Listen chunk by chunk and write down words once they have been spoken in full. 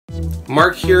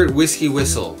Mark here at Whiskey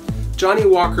Whistle. Johnnie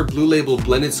Walker Blue Label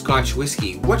Blended Scotch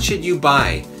Whiskey. What should you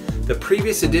buy? The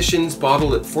previous editions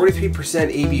bottled at 43%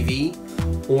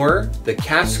 ABV, or the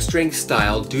Cask strength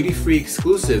style duty-free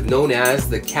exclusive known as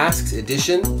the Casks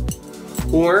edition,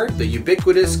 or the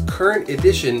ubiquitous current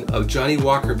edition of Johnnie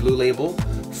Walker Blue Label?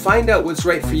 Find out what's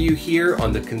right for you here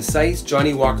on the concise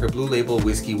Johnnie Walker Blue Label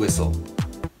Whiskey Whistle.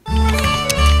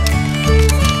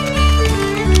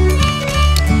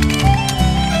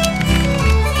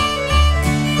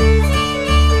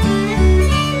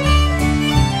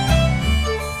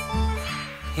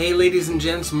 Hey ladies and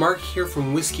gents, Mark here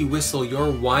from Whiskey Whistle,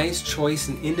 your wise choice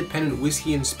in independent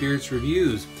whiskey and spirits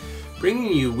reviews,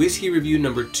 bringing you whiskey review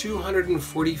number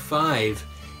 245,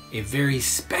 a very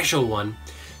special one.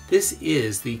 This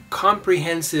is the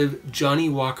comprehensive Johnnie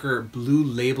Walker Blue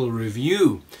Label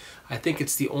review. I think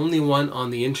it's the only one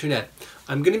on the internet.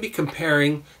 I'm going to be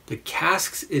comparing the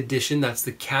Casks edition, that's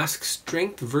the Cask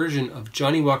strength version of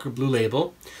Johnnie Walker Blue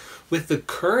Label, with the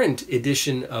current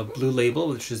edition of Blue Label,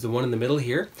 which is the one in the middle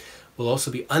here. We'll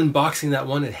also be unboxing that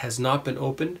one. It has not been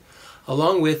opened,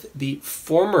 along with the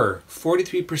former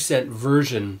 43%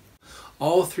 version.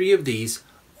 All three of these,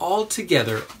 all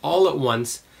together, all at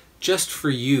once, just for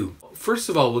you. First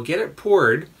of all, we'll get it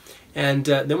poured, and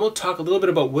then we'll talk a little bit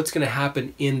about what's going to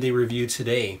happen in the review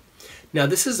today. Now,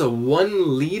 this is a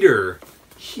 1 liter,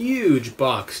 huge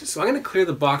box. So I'm going to clear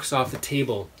the box off the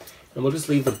table, and we'll just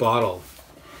leave the bottle.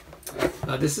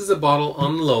 This is a bottle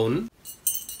on loan.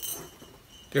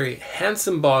 Very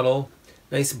handsome bottle,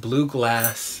 nice blue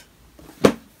glass.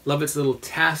 Love its little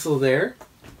tassel there.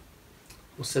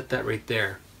 We'll set that right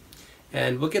there.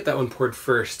 And we'll get that one poured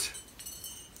first.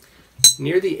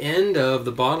 Near the end of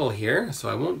the bottle here, so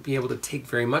I won't be able to take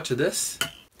very much of this.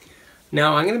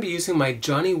 Now I'm going to be using my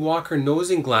Johnnie Walker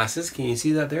nosing glasses. Can you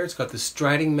see that there? It's got the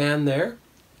striding man there.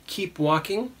 Keep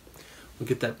walking. We'll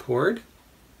get that poured.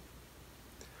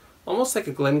 Almost like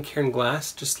a Glencairn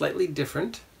glass, just slightly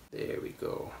different. There we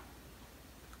go.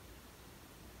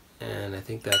 And I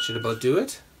think that should about do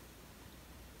it.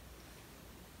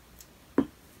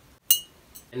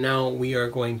 And now we are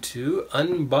going to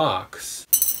unbox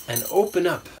and open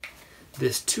up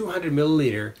this 200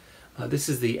 milliliter. This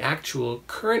is the actual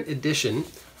current edition.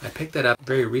 I picked that up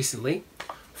very recently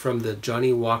from the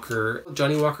Johnnie Walker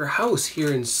house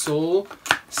here in Seoul,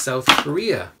 South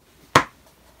Korea.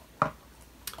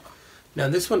 Now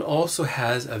this one also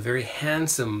has a very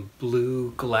handsome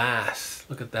blue glass.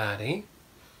 Look at that, eh?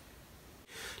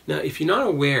 Now if you're not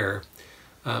aware,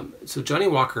 so Johnnie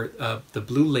Walker, the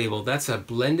Blue Label, that's a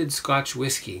blended Scotch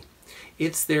whiskey.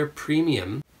 It's their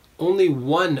premium. Only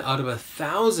 1 out of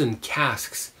 1,000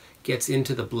 casks gets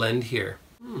into the blend here.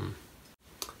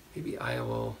 Maybe I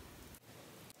will...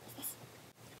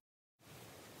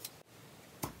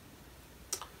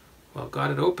 Well,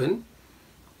 got it open.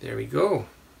 There we go.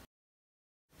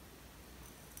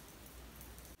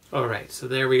 Alright, so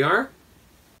there we are,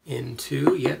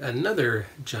 into yet another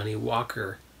Johnnie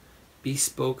Walker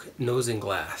bespoke nosing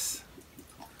glass.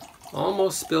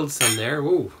 Almost spilled some there,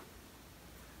 ooh.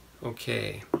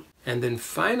 Okay, and then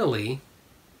finally,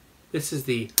 this is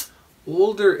the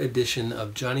older edition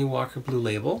of Johnnie Walker Blue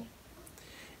Label.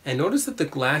 And notice that the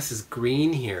glass is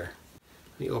green here.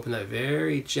 Let me open that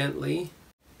very gently.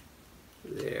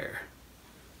 There.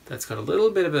 That's got a little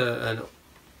bit of a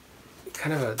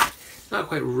kind of a, not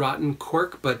quite rotten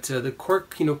cork, but the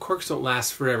cork, you know, corks don't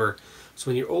last forever. So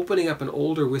when you're opening up an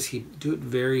older whiskey, do it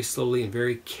very slowly and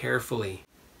very carefully.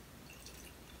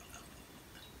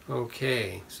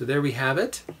 Okay, so there we have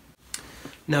it.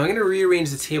 Now I'm going to rearrange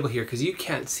the table here because you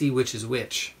can't see which is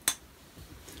which.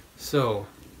 So,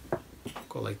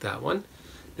 go like that one.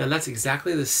 Now that's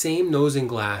exactly the same nosing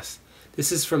glass.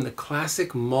 This is from the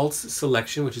Classic Malts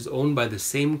selection, which is owned by the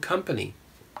same company.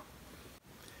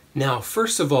 Now,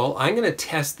 first of all, I'm going to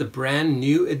test the brand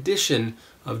new edition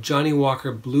of Johnnie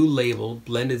Walker Blue Label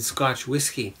Blended Scotch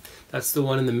Whiskey. That's the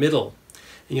one in the middle.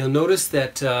 And you'll notice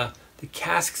that the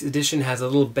Casks edition has a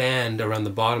little band around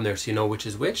the bottom there so you know which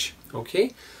is which. Okay,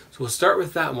 so we'll start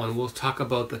with that one. We'll talk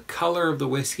about the color of the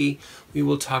whiskey. We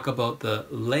will talk about the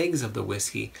legs of the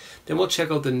whiskey. Then we'll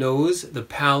check out the nose, the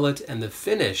palate, and the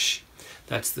finish.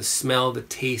 That's the smell, the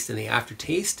taste, and the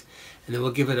aftertaste. And then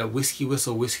we'll give it a Whiskey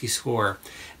Whistle whiskey score.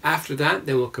 After that,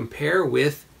 then we'll compare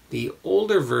with the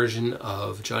older version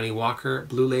of Johnnie Walker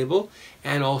Blue Label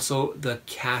and also the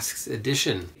Casks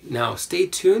edition. Now stay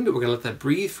tuned, we're going to let that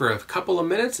breathe for a couple of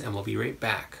minutes and we'll be right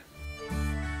back.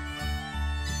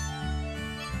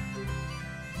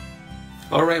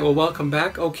 Alright, well welcome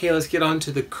back. Okay, let's get on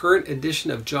to the current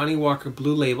edition of Johnnie Walker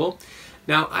Blue Label.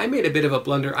 Now, I made a bit of a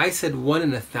blunder. I said 1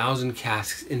 in 1,000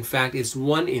 casks. In fact, it's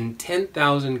 1 in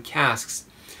 10,000 casks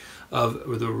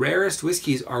of the rarest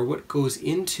whiskeys are what goes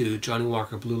into Johnnie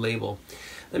Walker Blue Label.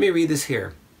 Let me read this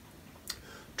here.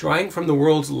 Drawing from the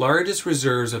world's largest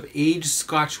reserves of aged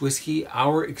Scotch whisky,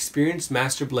 our experienced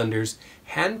master blenders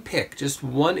handpick just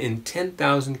 1 in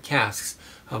 10,000 casks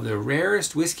of the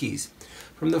rarest whiskeys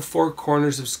from the four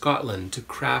corners of Scotland to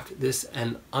craft this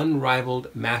an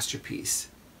unrivaled masterpiece.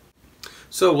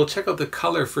 So we'll check out the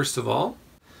color first of all.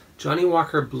 Johnnie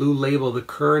Walker Blue Label, the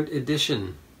current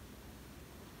edition.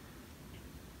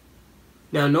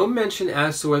 Now, no mention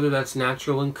as to whether that's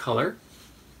natural in color.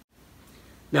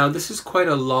 Now, this is quite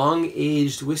a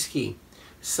long-aged whiskey.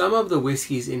 Some of the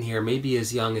whiskeys in here may be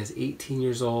as young as 18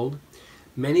 years old.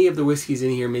 Many of the whiskeys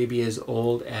in here may be as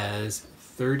old as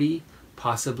 30,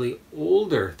 possibly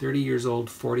older, 30 years old,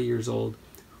 40 years old.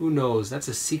 Who knows? That's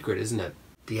a secret, isn't it?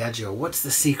 Diageo, what's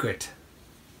the secret?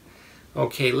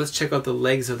 Okay, let's check out the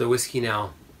legs of the whiskey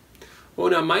now. Oh,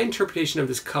 now my interpretation of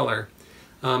this color,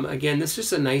 again, this is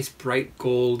just a nice bright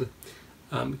gold,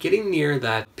 getting near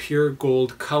that pure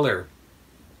gold color.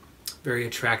 Very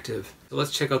attractive. So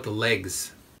let's check out the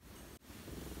legs.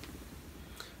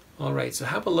 All right, so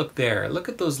have a look there. Look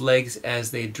at those legs as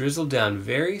they drizzle down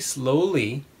very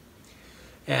slowly.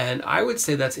 And I would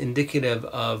say that's indicative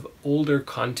of older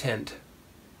content.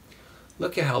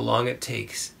 Look at how long it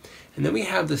takes. And then we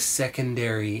have the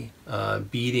secondary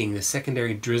beading, the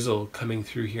secondary drizzle coming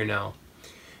through here now.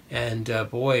 And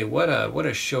boy, what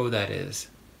a show that is.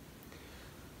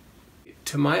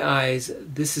 To my eyes,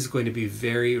 this is going to be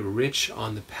very rich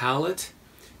on the palate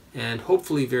and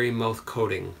hopefully very mouth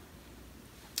coating.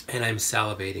 And I'm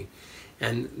salivating.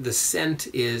 And the scent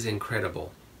is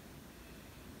incredible.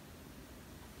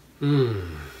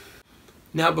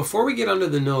 Now, before we get onto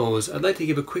the nose, I'd like to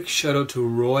give a quick shout out to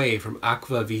Roy from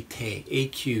Aquavitae,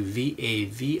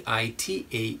 A-Q-V-A-V-I-T-A-E,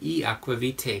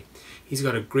 Aquavitae. He's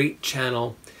got a great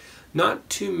channel. Not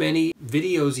too many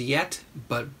videos yet,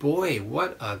 but boy,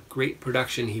 what a great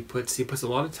production he puts. He puts a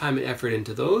lot of time and effort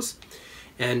into those.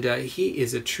 And he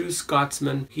is a true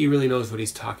Scotsman. He really knows what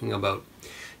he's talking about.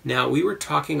 Now, we were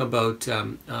talking about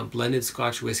blended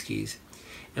Scotch whiskies,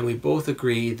 and we both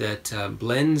agree that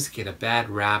blends get a bad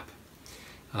rap.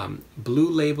 Blue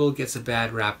Label gets a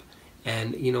bad rap,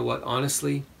 and you know what,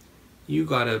 honestly, you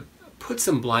gotta put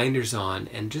some blinders on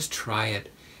and just try it.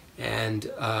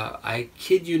 And I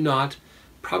kid you not,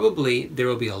 probably there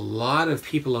will be a lot of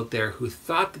people out there who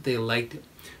thought that they liked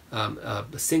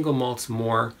single malts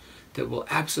more that will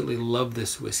absolutely love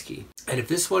this whiskey. And if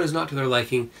this one is not to their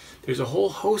liking, there's a whole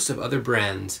host of other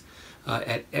brands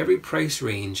at every price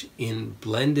range in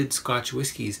blended Scotch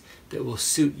whiskies that will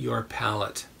suit your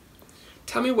palate.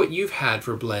 Tell me what you've had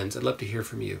for blends. I'd love to hear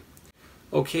from you.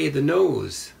 Okay, the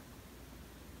nose.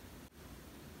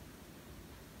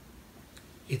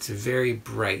 It's very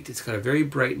bright. It's got a very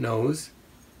bright nose.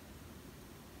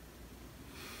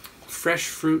 Fresh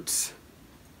fruits.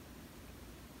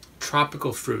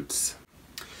 Tropical fruits.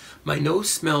 My nose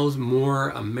smells more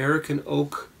American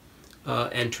oak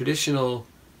and traditional,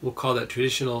 we'll call that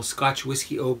traditional Scotch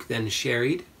whiskey oak than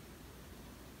sherried.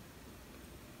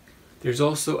 There's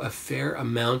also a fair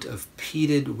amount of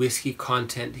peated whiskey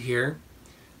content here.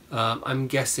 I'm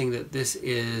guessing that this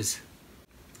is,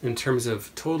 in terms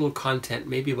of total content,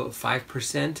 maybe about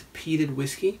 5% peated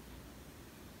whiskey.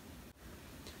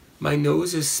 My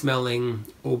nose is smelling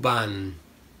Oban.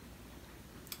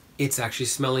 It's actually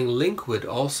smelling linkwood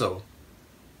also.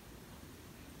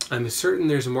 I'm certain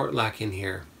there's Mortlach in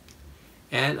here.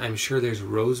 And I'm sure there's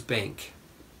Rosebank.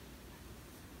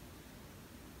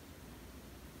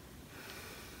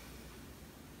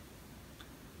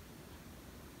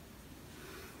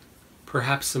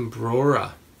 Perhaps some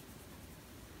Brora.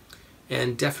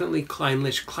 And definitely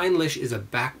Clynelish. Clynelish is a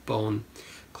backbone.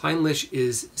 Clynelish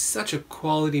is such a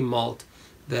quality malt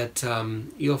that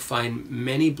you'll find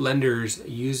many blenders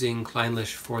using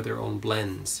Clynelish for their own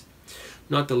blends.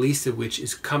 Not the least of which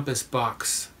is Compass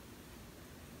Box.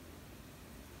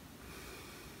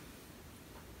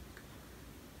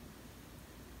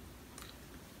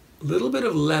 A little bit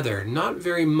of leather, not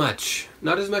very much.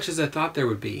 Not as much as I thought there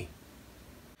would be.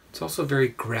 It's also very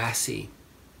grassy.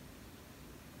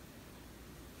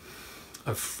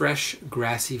 A fresh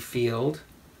grassy field.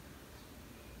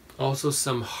 Also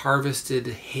some harvested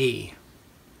hay.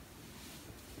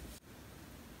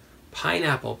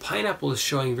 Pineapple. Pineapple is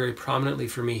showing very prominently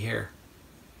for me here.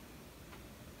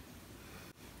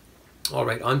 All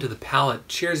right, on to the palate.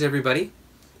 Cheers, everybody.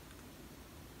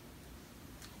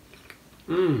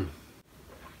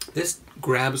 This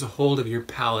grabs a hold of your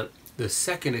palate the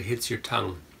second it hits your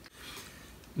tongue.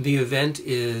 The event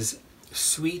is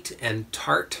sweet and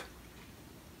tart.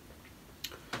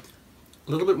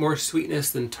 A little bit more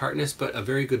sweetness than tartness, but a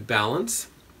very good balance.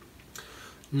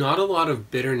 Not a lot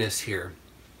of bitterness here.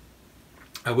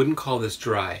 I wouldn't call this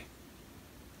dry.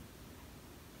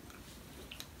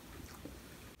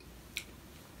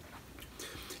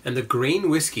 And the grain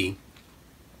whiskey,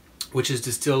 which is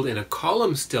distilled in a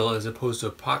column still as opposed to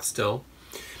a pot still,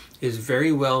 is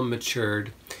very well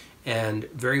matured and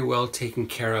very well taken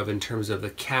care of in terms of the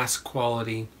cask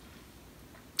quality,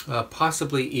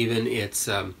 possibly even its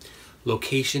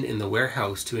location in the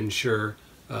warehouse to ensure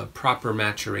proper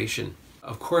maturation.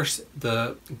 Of course,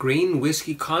 the grain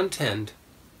whiskey content,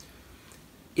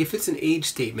 if it's an age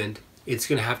statement, it's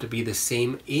going to have to be the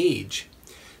same age.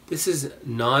 This is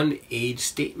non-age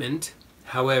statement.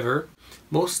 However,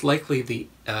 most likely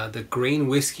the grain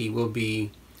whiskey will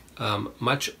be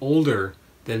much older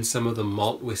than some of the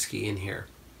malt whiskey in here.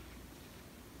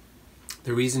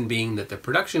 The reason being that the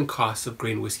production cost of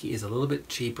grain whiskey is a little bit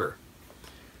cheaper.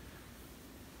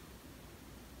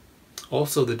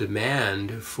 Also, the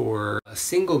demand for a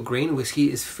single grain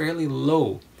whiskey is fairly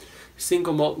low.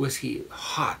 Single malt whiskey,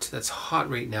 hot. That's hot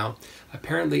right now.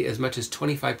 Apparently as much as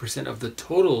 25% of the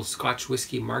total Scotch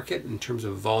whiskey market in terms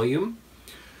of volume.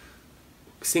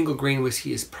 Single grain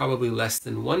whiskey is probably less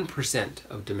than 1%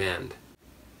 of demand.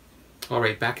 All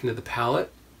right, back into the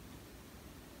palate.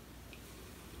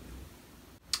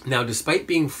 Now, despite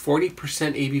being 40%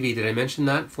 ABV, did I mention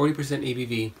that? 40%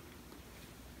 ABV.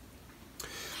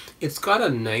 It's got a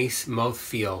nice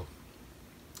mouthfeel.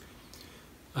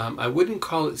 I wouldn't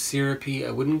call it syrupy.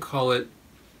 I wouldn't call it,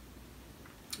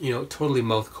 totally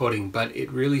mouth coating, but it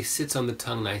really sits on the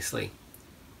tongue nicely.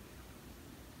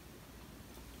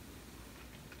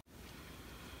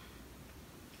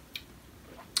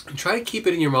 And try to keep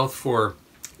it in your mouth for,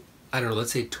 I don't know,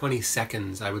 let's say 20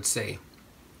 seconds, I would say.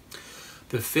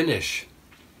 The finish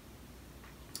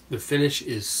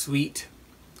is sweet,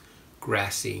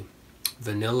 grassy,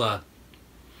 vanilla,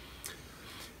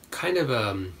 kind of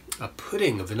a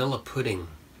vanilla pudding.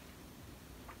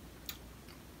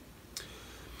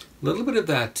 A little bit of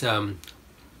that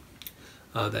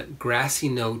that grassy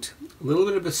note, a little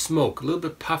bit of a smoke, a little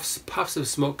bit puffs of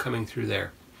smoke coming through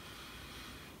there.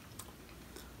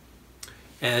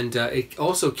 And it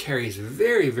also carries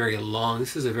very, very long.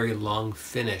 This is a very long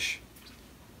finish.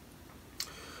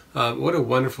 What a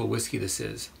wonderful whiskey this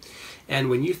is. And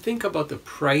when you think about the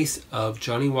price of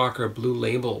Johnnie Walker Blue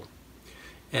Label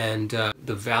and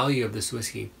the value of this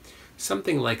whiskey,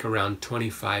 something like around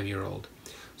 25-year-old.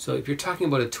 So if you're talking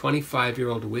about a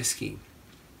 25-year-old whiskey,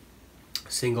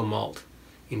 single malt,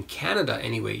 in Canada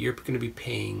anyway, you're going to be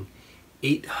paying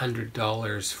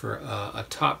 $800 for a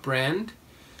top brand.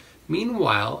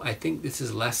 Meanwhile, I think this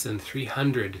is less than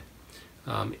 $300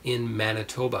 in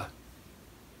Manitoba.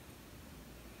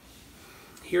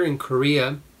 Here in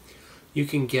Korea, you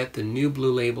can get the new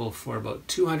Blue Label for about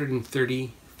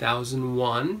 230,000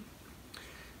 won.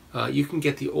 You can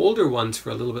get the older ones for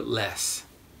a little bit less.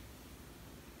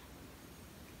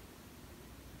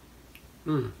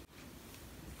 I'm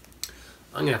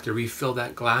going to have to refill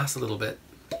that glass a little bit.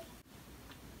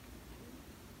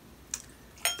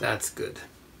 That's good.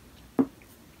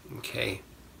 Okay.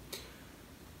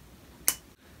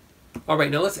 All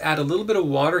right, now let's add a little bit of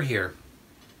water here.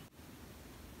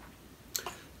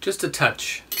 Just a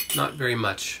touch, not very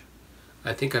much.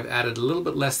 I think I've added a little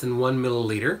bit less than 1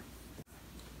 milliliter.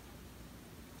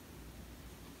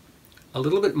 A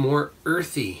little bit more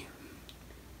earthy,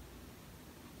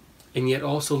 and yet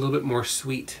also a little bit more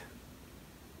sweet.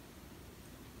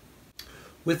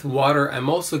 With water, I'm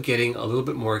also getting a little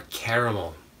bit more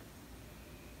caramel.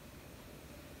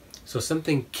 So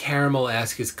something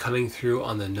caramel-esque is coming through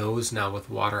on the nose now with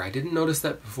water. I didn't notice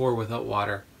that before without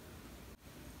water.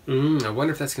 I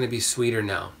wonder if that's going to be sweeter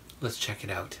now. Let's check it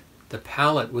out. The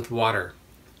palate with water.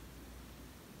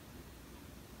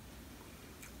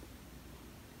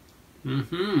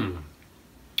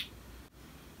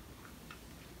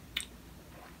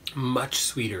 Much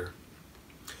sweeter.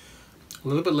 A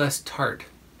little bit less tart.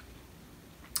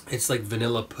 It's like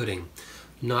vanilla pudding.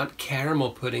 Not caramel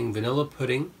pudding, vanilla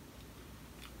pudding.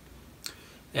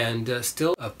 And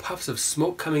still puffs of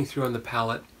smoke coming through on the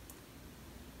palate.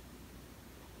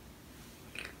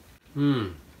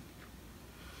 Now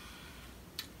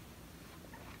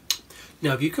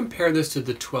if you compare this to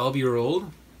the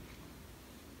 12-year-old,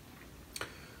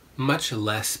 much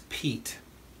less peat.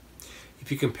 If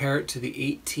you compare it to the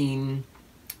 18,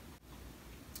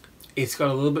 it's got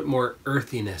a little bit more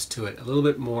earthiness to it, a little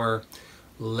bit more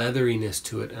leatheriness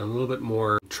to it, and a little bit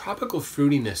more tropical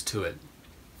fruitiness to it.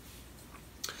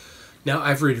 Now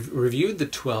I've reviewed the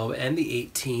 12 and the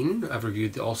 18. I've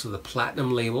reviewed also the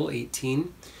Platinum Label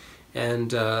 18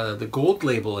 and the Gold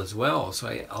Label as well.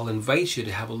 So I'll invite you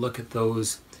to have a look at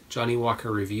those Johnnie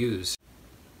Walker reviews.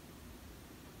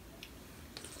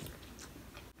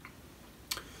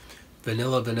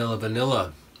 Vanilla, vanilla,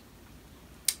 vanilla.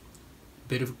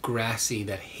 Bit of grassy,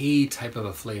 that hay type of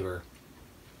a flavor.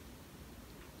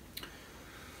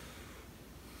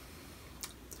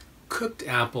 Cooked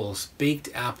apples, baked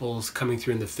apples coming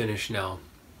through in the finish now.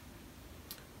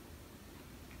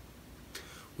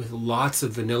 With lots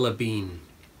of vanilla bean.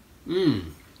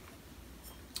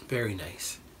 Very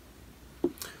nice.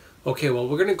 Okay, well,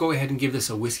 we're going to go ahead and give this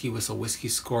a WhiskyWhistle Whiskey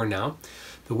score now.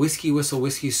 The WhiskyWhistle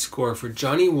Whiskey score for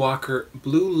Johnnie Walker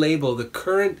Blue Label, the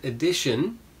current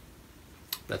edition,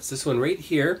 that's this one right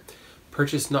here,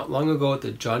 purchased not long ago at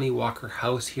the Johnnie Walker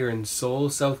House here in Seoul,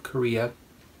 South Korea.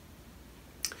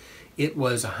 It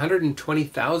was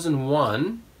 120,000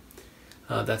 won.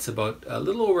 That's about a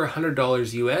little over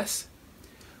 $100 US,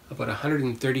 about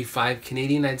 135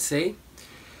 Canadian, I'd say.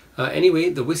 Anyway,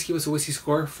 the WhiskyWhistle Whiskey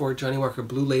score for Johnnie Walker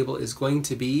Blue Label is going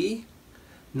to be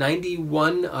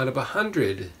 91 out of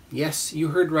 100. Yes, you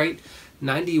heard right.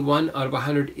 91 out of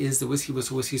 100 is the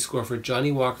WhiskyWhistle Whiskey score for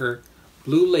Johnnie Walker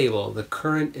Blue Label, the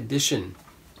current edition.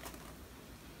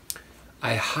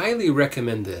 I highly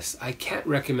recommend this. I can't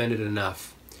recommend it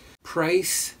enough.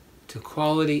 Price to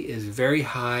quality is very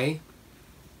high.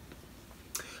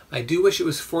 I do wish it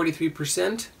was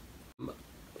 43%.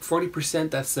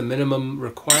 40%, that's the minimum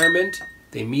requirement.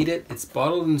 They meet it. It's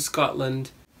bottled in Scotland.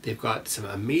 They've got some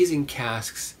amazing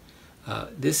casks.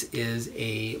 This is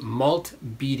a malt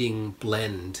beating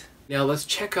blend. Now let's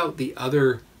check out the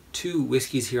other two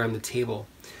whiskeys here on the table.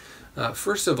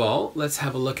 First of all, let's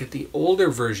have a look at the older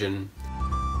version.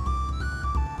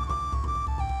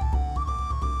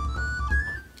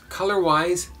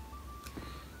 Color-wise,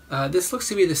 this looks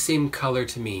to be the same color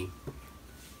to me.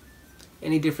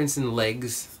 Any difference in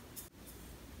legs?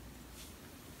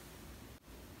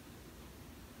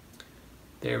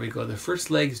 There we go. The first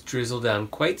legs drizzle down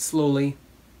quite slowly.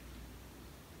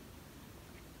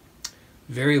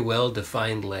 Very well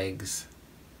defined legs.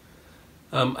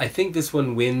 I think this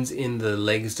one wins in the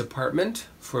legs department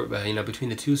for between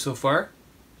the two so far.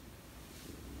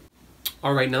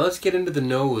 All right, now let's get into the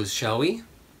nose, shall we?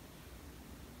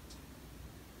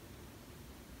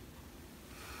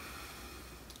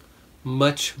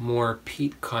 Much more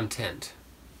peat content.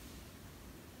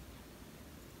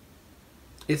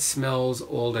 It smells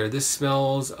older. This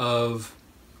smells of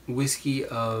whiskey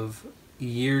of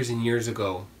years and years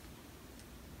ago.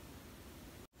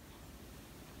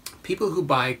 People who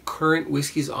buy current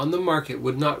whiskeys on the market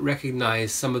would not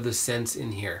recognize some of the scents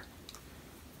in here.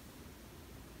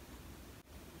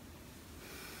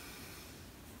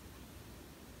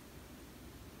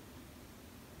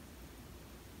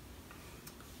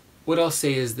 What I'll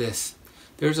say is this: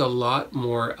 there's a lot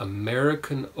more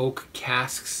American oak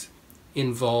casks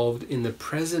involved in the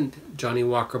present Johnnie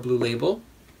Walker Blue Label.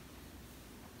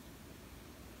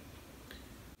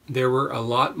 There were a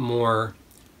lot more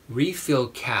refill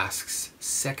casks,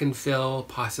 second fill,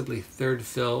 possibly third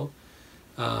fill,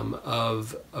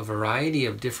 of a variety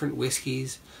of different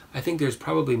whiskeys. I think there's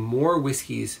probably more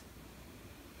whiskeys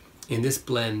in this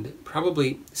blend,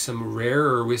 probably some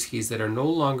rarer whiskeys that are no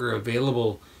longer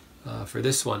available for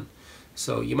this one.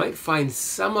 So you might find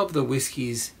some of the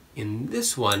whiskeys in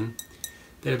this one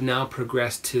that have now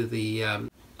progressed to the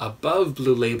above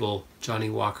Blue Label Johnnie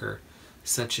Walker,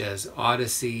 such as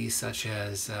Odyssey, such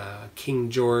as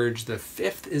King George the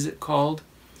Fifth, is it called?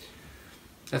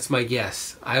 That's my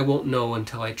guess. I won't know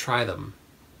until I try them.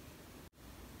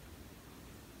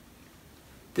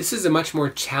 This is a much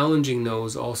more challenging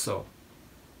nose also.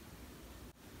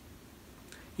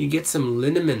 You get some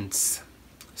lineaments,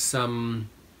 some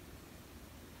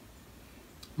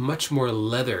much more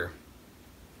leather,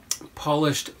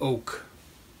 polished oak,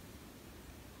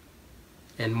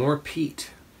 and more peat.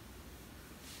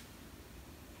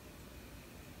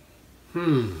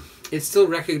 It's still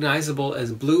recognizable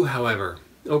as blue, however.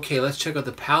 Okay, let's check out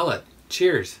the palate.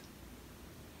 Cheers.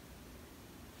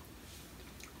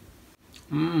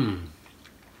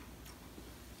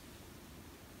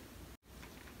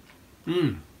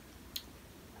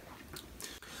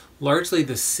 Largely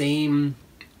the same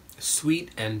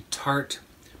sweet and tart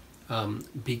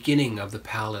beginning of the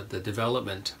palate, the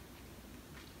development.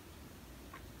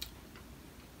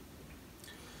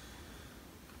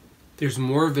 There's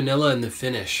more vanilla in the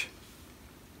finish.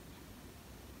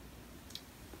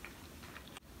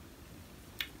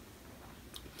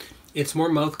 It's more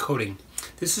mouth coating.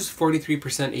 This is 43%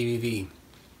 ABV.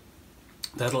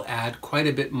 That'll add quite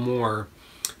a bit more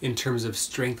in terms of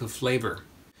strength of flavor.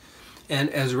 And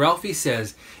as Ralphie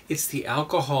says, it's the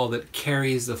alcohol that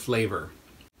carries the flavor.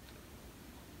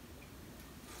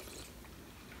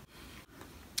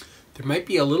 There might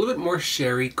be a little bit more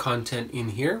sherry content in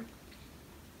here.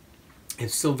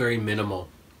 It's still very minimal.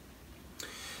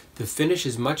 The finish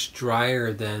is much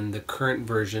drier than the current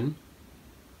version.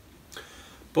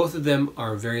 Both of them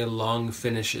are very long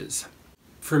finishes.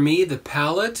 For me, the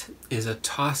palate is a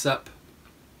toss-up.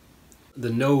 The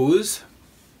nose,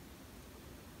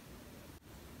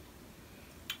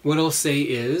 what I'll say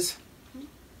is,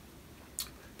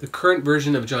 the current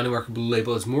version of Johnnie Walker Blue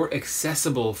Label is more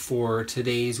accessible for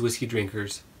today's whiskey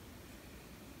drinkers.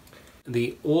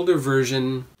 The older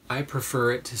version, I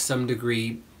prefer it to some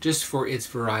degree just for its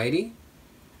variety.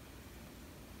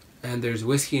 And there's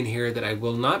whiskey in here that I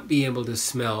will not be able to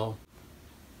smell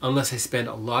unless I spend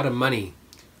a lot of money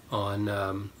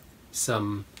on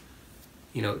some,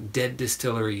 dead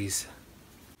distilleries.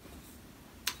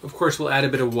 Of course, we'll add a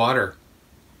bit of water.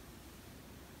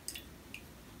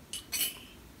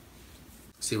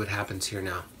 See what happens here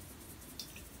now.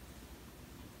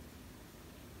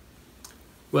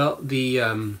 Well, the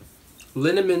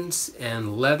lineaments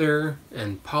and leather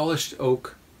and polished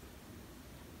oak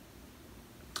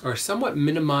are somewhat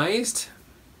minimized.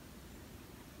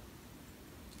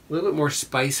 A little bit more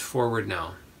spice forward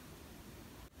now.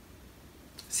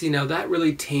 See, now that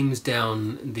really tames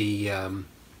down the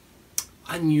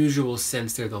unusual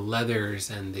sense there, the leathers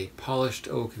and the polished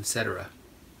oak, etc.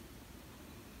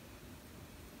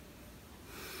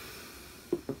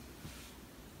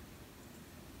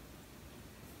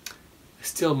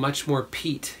 Still much more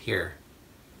peat here.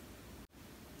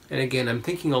 And again, I'm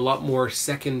thinking a lot more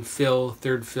second fill,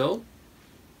 third fill.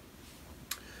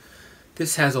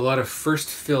 This has a lot of first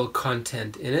fill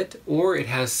content in it, or it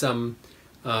has some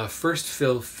first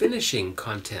fill finishing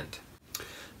content.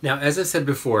 Now, as I said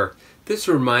before, this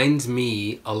reminds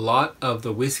me a lot of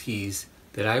the whiskeys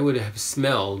that I would have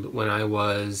smelled when I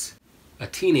was a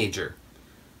teenager.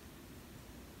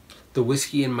 The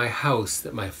whiskey in my house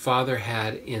that my father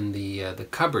had in the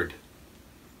cupboard.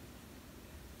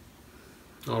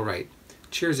 All right,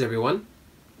 cheers everyone.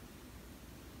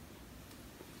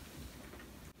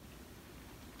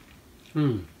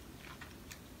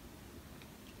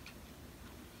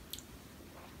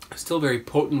 Still very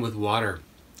potent with water.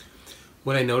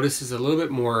 What I notice is a little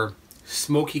bit more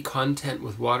smoky content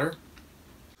with water.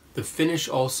 The finish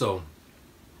also,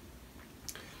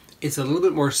 it's a little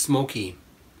bit more smoky.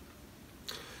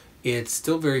 It's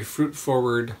still very fruit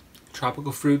forward,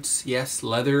 tropical fruits, yes,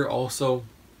 leather also.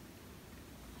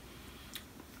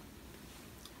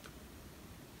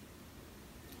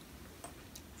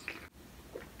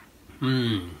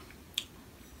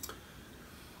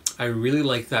 I really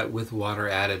like that with water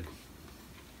added.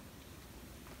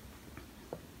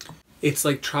 It's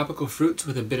like tropical fruits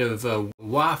with a bit of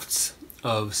wafts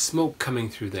of smoke coming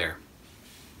through there.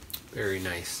 Very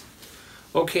nice.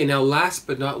 Okay, now last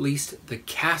but not least, the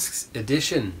Casks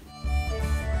edition.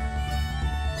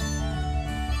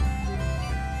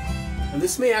 And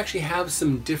this may actually have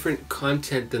some different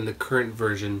content than the current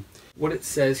version. What it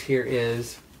says here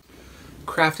is,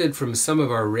 crafted from some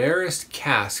of our rarest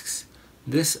casks,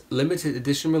 this limited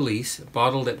edition release,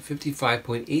 bottled at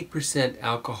 55.8%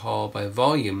 alcohol by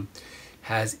volume,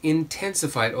 has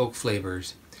intensified oak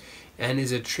flavors and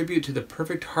is a tribute to the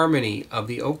perfect harmony of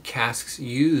the oak casks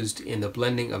used in the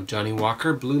blending of Johnnie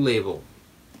Walker Blue Label.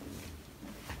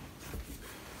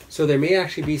 So there may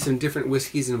actually be some different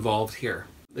whiskeys involved here.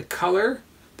 The color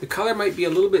might be a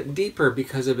little bit deeper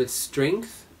because of its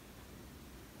strength.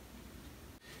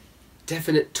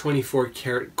 Definite 24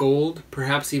 karat gold,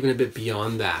 perhaps even a bit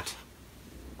beyond that.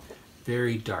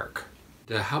 Very dark.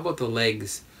 How about the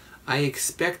legs? I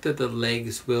expect that the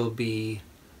legs will be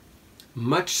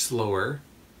much slower.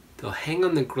 They'll hang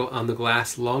on the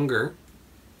glass longer,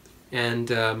 and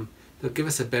they'll give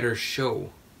us a better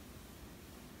show.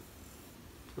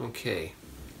 Okay,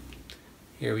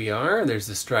 here we are. There's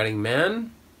the striding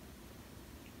man,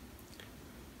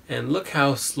 and look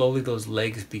how slowly those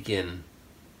legs begin.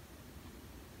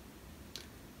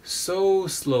 So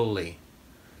slowly.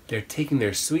 They're taking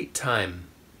their sweet time.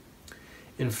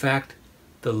 In fact,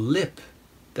 the lip,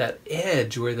 that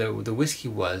edge where the whiskey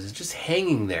was, is just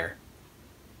hanging there.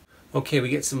 Okay, we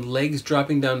get some legs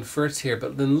dropping down first here,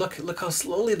 but then look how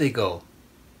slowly they go.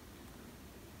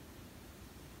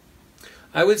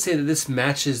 I would say that this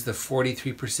matches the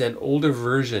 43% older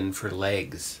version for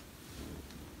legs.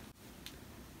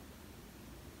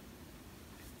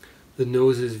 The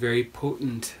nose is very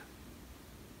potent.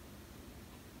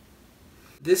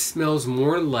 This smells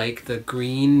more like the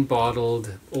green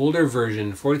bottled older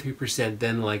version, 43%,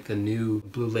 than like the new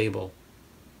Blue Label.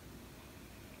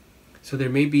 So there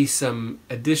may be some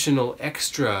additional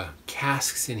extra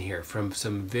casks in here from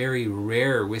some very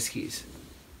rare whiskeys.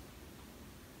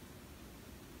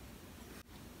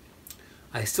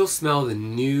 I still smell the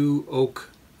new oak,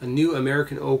 a new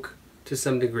American oak to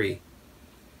some degree.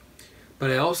 But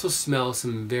I also smell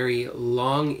some very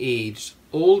long-aged,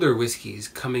 older whiskeys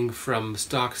coming from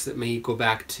stocks that may go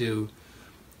back to,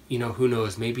 you know, who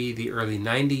knows, maybe the early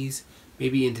 90s,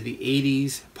 maybe into the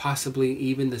 80s, possibly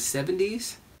even the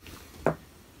 70s.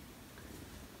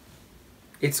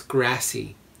 It's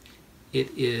grassy. It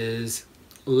is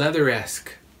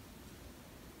leather-esque.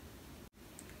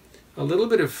 A little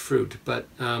bit of fruit, but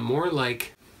more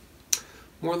like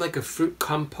a fruit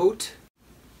compote.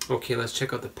 Okay, let's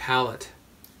check out the palate.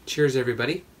 Cheers,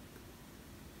 everybody.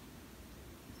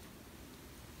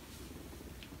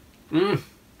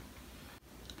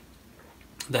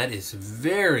 That is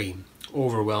very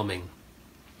overwhelming.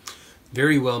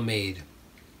 Very well made.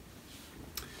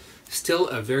 Still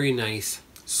a very nice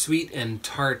sweet and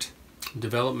tart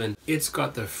development. It's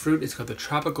got the fruit, it's got the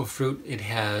tropical fruit, it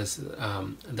has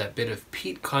that bit of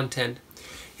peat content.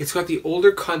 It's got the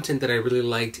older content that I really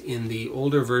liked in the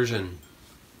older version.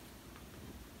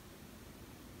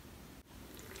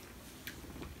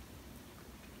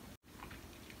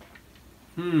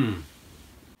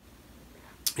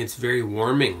 It's very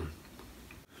warming.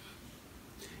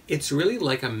 It's really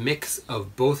like a mix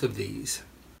of both of these.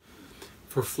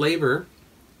 For flavor,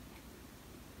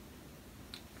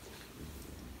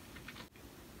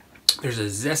 there's a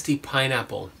zesty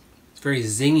pineapple. It's very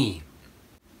zingy.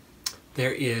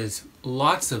 There is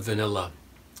lots of vanilla.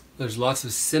 There's lots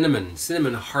of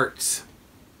cinnamon hearts.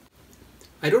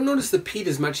 I don't notice the peat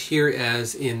as much here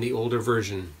as in the older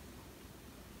version.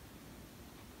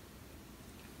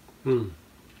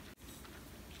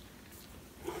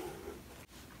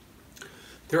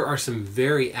 There are some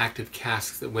very active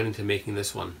casks that went into making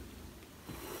this one.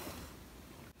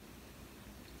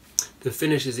 The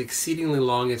finish is exceedingly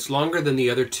long. It's longer than the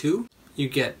other two. You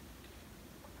get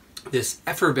this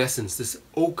effervescence, this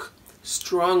oak,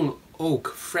 strong oak,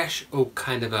 fresh oak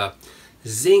kind of a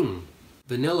zing,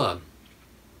 vanilla,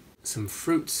 some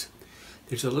fruits.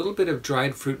 There's a little bit of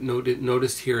dried fruit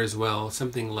noticed here as well,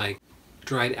 something like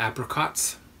dried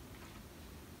apricots,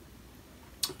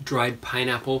 dried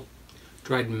pineapple,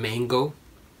 dried mango.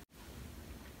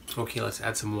 Okay, let's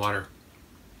add some water.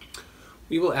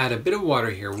 We will add a bit of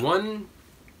water here. 1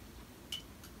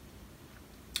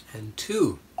 and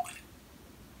 2.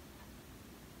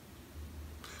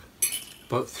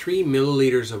 About 3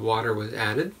 milliliters of water was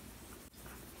added.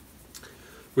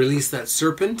 Release that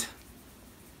serpent.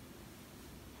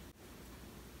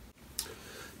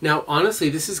 Now, honestly,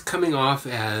 this is coming off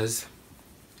as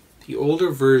the older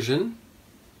version,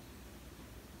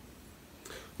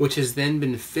 which has then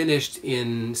been finished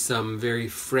in some very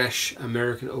fresh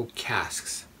American oak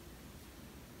casks.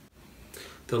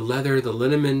 The leather, the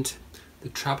liniment, the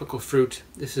tropical fruit,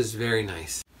 this is very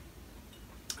nice.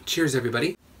 Cheers,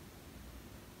 everybody.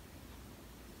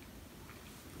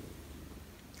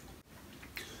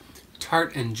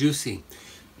 Tart and juicy.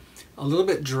 A little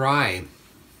bit dry.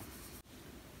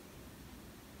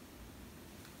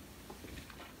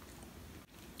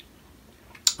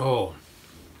 Oh,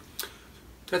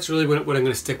 that's really what I'm going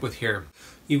to stick with here.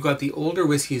 You've got the older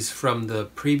whiskeys from the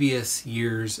previous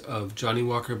years of Johnnie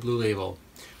Walker Blue Label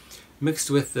mixed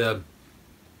with the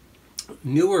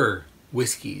newer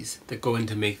whiskeys that go in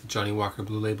to make the Johnnie Walker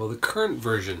Blue Label, the current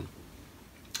version.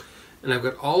 And I've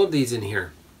got all of these in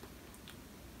here.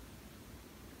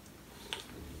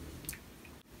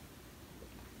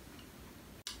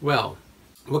 Well,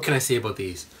 what can I say about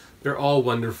these? They're all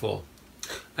wonderful.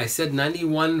 I said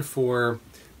 91 for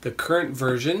the current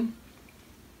version.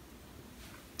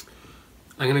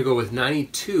 I'm going to go with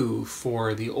 92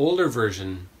 for the older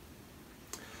version.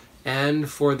 And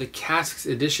for the Casks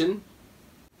edition,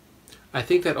 I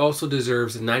think that also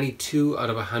deserves a 92 out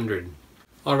of 100.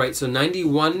 Alright, so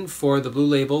 91 for the Blue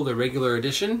Label, the regular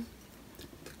edition,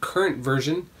 the current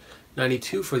version,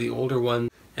 92 for the older one,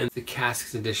 and the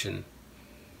Casks edition.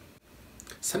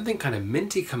 Something kind of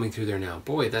minty coming through there now.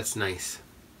 Boy, that's nice.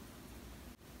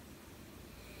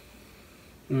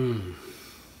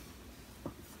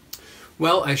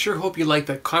 Well, I sure hope you liked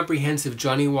that comprehensive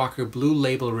Johnnie Walker Blue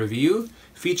Label review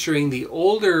featuring the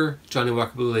older Johnnie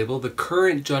Walker Blue Label, the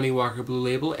current Johnnie Walker Blue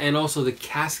Label, and also the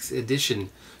Casks edition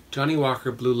Johnnie Walker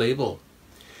Blue Label.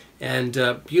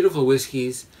 And beautiful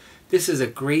whiskeys. This is a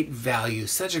great value,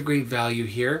 such a great value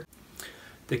here.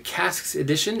 The Casks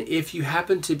edition, if you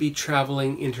happen to be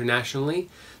traveling internationally,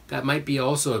 that might be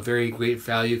also a very great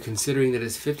value considering that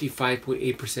it's 55.8%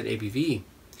 ABV.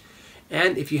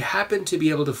 And if you happen to be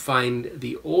able to find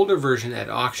the older version at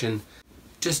auction,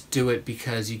 just do it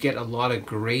because you get a lot of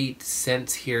great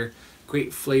scents here,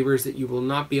 great flavors that you will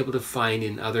not be able to find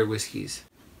in other whiskeys.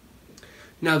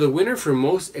 Now the winner for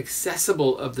most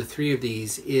accessible of the three of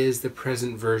these is the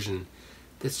present version.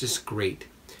 That's just great.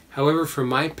 However, for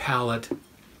my palate,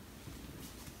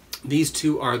 these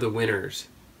two are the winners.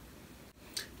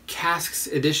 Casks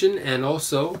edition and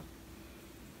also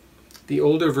the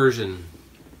older version.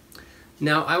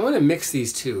 Now I want to mix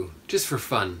these two just for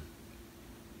fun.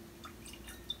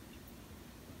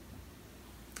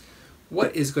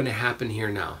 What is going to happen here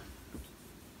now?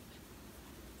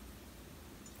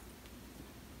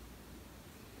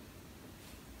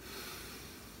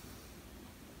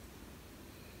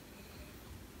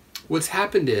 What's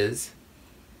happened is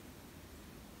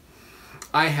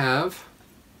I have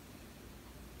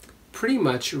pretty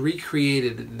much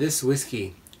recreated this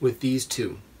whiskey with these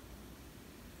two.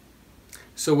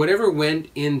 So whatever went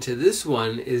into this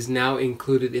one is now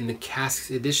included in the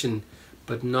Casks edition,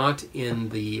 but not in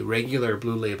the regular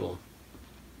Blue Label.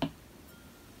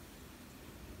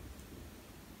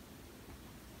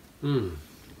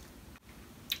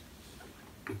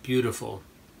 Beautiful.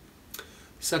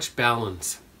 Such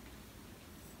balance.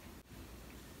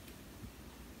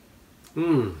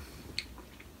 Now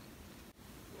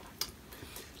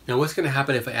what's going to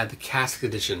happen if I add the Cask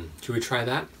edition? Should we try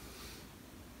that?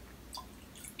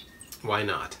 Why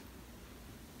not?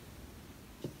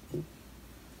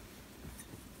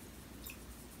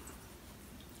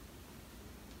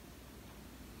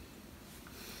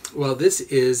 Well, this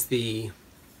is the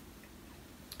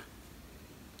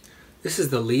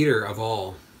leader of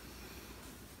all.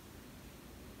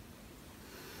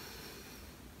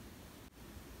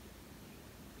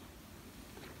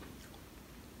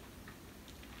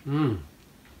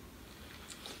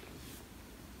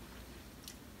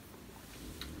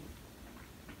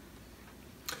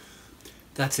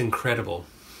 That's incredible.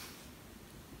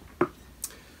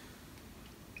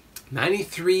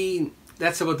 93,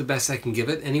 that's about the best I can give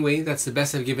it. Anyway, that's the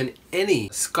best I've given any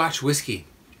Scotch whiskey.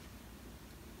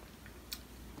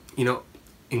 You know,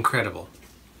 incredible.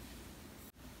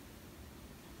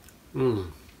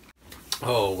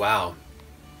 Oh, wow.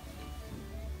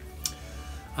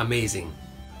 Amazing.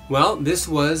 Well, this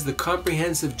was the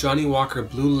comprehensive Johnnie Walker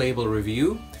Blue Label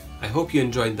review. I hope you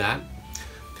enjoyed that.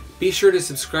 Be sure to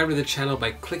subscribe to the channel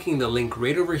by clicking the link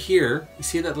right over here. You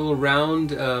see that little round,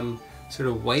 sort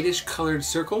of whitish colored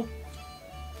circle?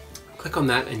 Click on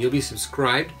that and you'll be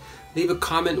subscribed. Leave a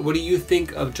comment. What do you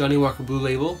think of Johnnie Walker Blue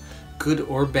Label? Good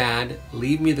or bad?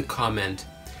 Leave me the comment.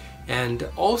 And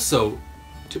also,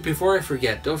 before I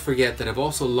forget, don't forget that I've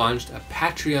also launched a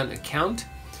Patreon account.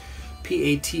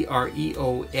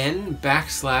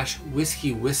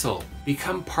 Patreon.com/WhiskyWhistle.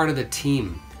 Become part of the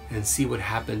team and see what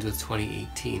happens with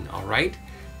 2018, all right?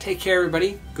 Take care,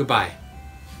 everybody. Goodbye.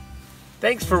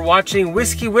 Thanks for watching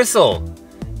Whiskey Whistle.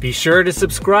 Be sure to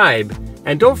subscribe,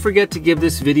 and don't forget to give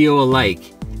this video a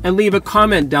like, and leave a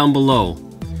comment down below.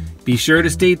 Be sure to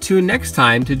stay tuned next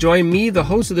time to join me, the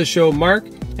host of the show, Mark,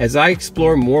 as I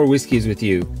explore more whiskeys with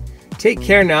you. Take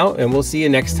care now, and we'll see you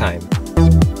next time.